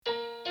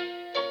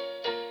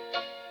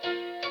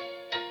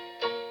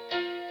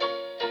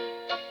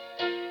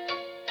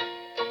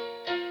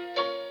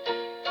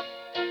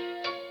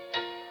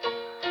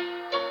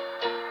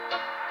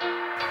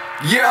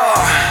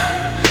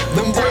Yeah,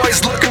 them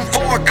boys looking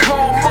for a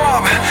come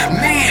up.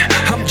 Me,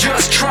 I'm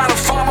just trying to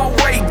find my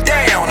way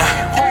down.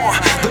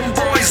 Them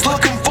boys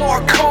looking for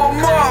a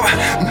come up.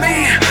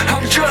 Me,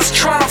 I'm just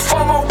trying to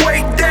find my way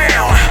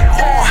down.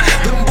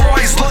 Them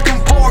boys looking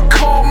for a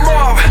come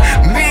up.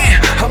 Me,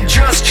 I'm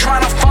just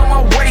trying to find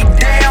my way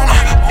down.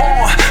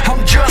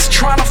 I'm just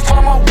trying to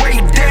find my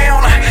way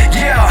down.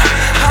 Yeah,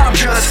 I'm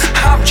just.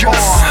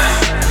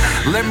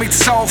 Let me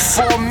talk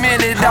for a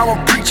minute,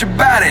 I'ma preach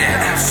about it.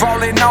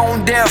 Falling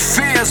on their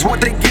fears, what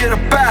they get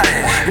about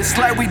it. It's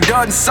like we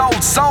done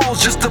sold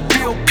souls just to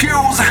fill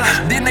pews.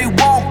 Then they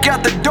walk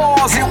out the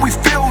doors and we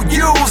feel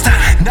used.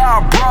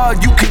 Nah, bruh,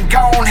 you can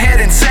go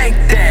ahead and take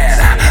that.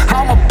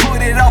 I'ma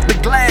put it off the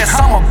glass,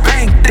 I'ma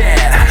bank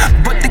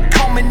that. But they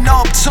coming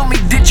up to me,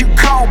 did you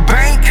call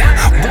bank?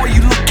 Boy,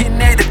 you looking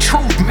at the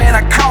truth, man,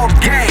 I called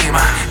game.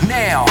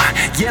 Now,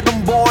 yeah,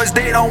 them boys,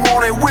 they don't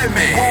want it with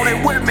me.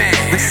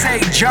 They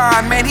say,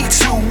 John, man, he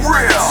too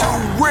real.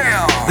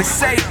 They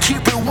say,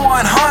 keep it 100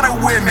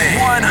 with me.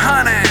 100.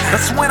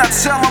 That's when I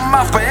tell them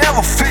I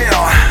forever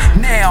feel.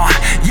 Now,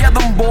 yeah,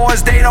 them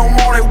boys, they don't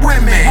want it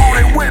with me.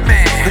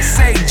 They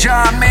say,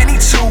 John, man, he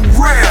too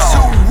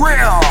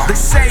real. They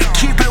say,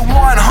 keep it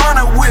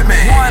 100 with me.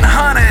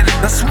 100.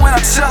 That's when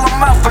I tell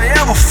them I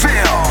forever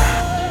feel.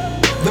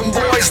 Them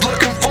boys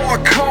looking for a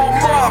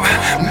come up.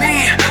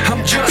 Me,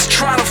 I'm just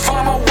trying to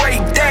find my way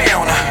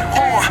down.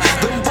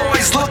 Them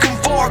boys looking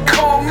for a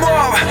come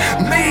up.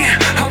 Me,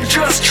 I'm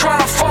just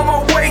trying to find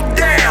my way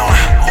down.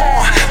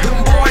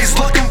 Them boys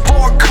looking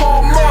for a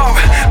come up.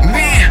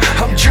 Me,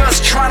 I'm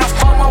just trying to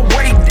find my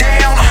way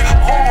down.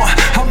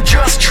 I'm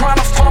just trying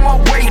to find my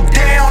way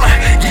down.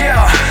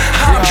 Yeah,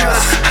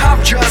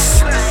 I'm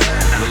just.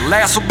 The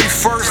last will be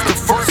first, the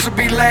first will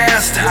be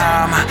last.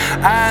 I'm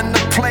eyeing the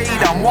plate,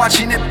 I'm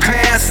watching it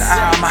pass.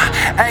 I'm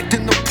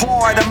acting the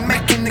part, I'm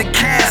making the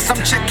cast.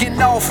 I'm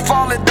checking off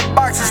all of the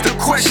boxes, the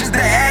questions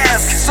to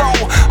ask. So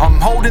I'm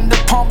holding the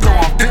pump, though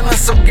I'm feeling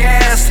so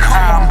gassed.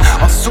 I'm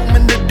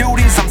assuming the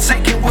duties, I'm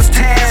taking what's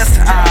tasked.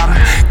 I'm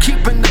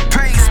keeping the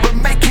pace, but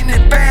making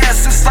it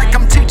fast. It's like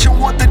I'm teaching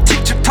what the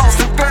teacher taught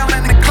to fail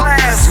in the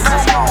class.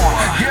 Come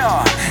on,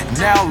 yeah.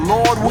 Now,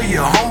 Lord, will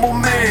you humble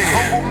me?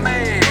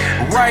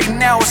 Right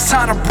now it's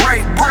time to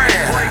break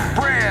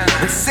bread.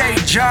 They say,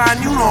 John,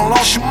 you done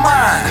lost your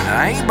mind.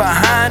 I ain't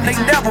behind, they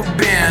never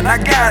been. I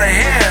got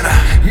ahead.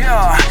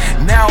 Yeah,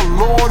 now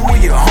Lord,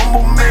 will you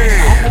humble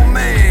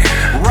me?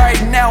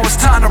 Right now it's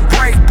time to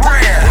break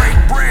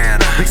bread.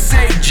 They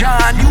say,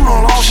 John, you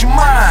done lost your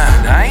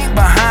mind. I ain't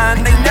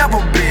behind, they never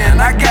been.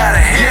 I got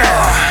ahead.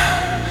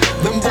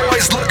 Yeah. Them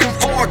boys looking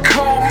for a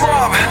come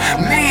up.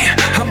 Me,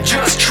 I'm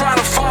just trying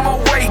to find my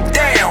way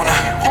down.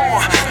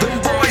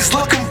 Them boys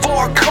looking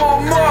for a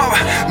come up.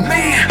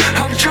 Me,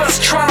 I'm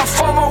just trying to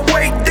find my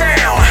way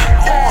down.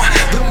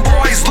 Them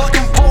boys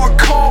looking for a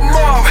come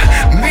up.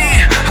 Me,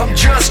 I'm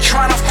just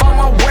trying to find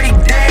my way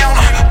down.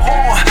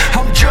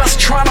 I'm just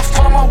trying to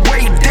find my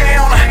way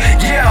down.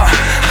 Yeah,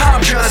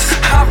 I'm just.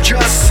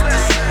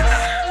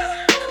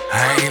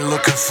 I ain't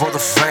looking for the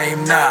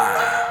fame now.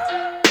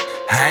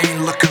 I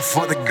ain't looking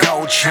for the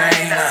gold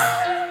chain.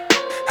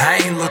 I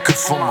ain't looking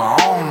for my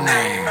own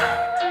name.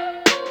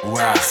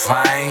 Where I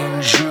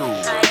find you.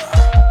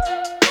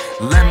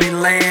 Let me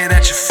lay it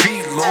at your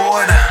feet,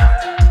 Lord.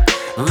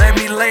 Let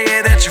me lay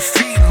it at your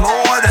feet,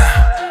 Lord.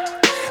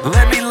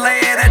 Let me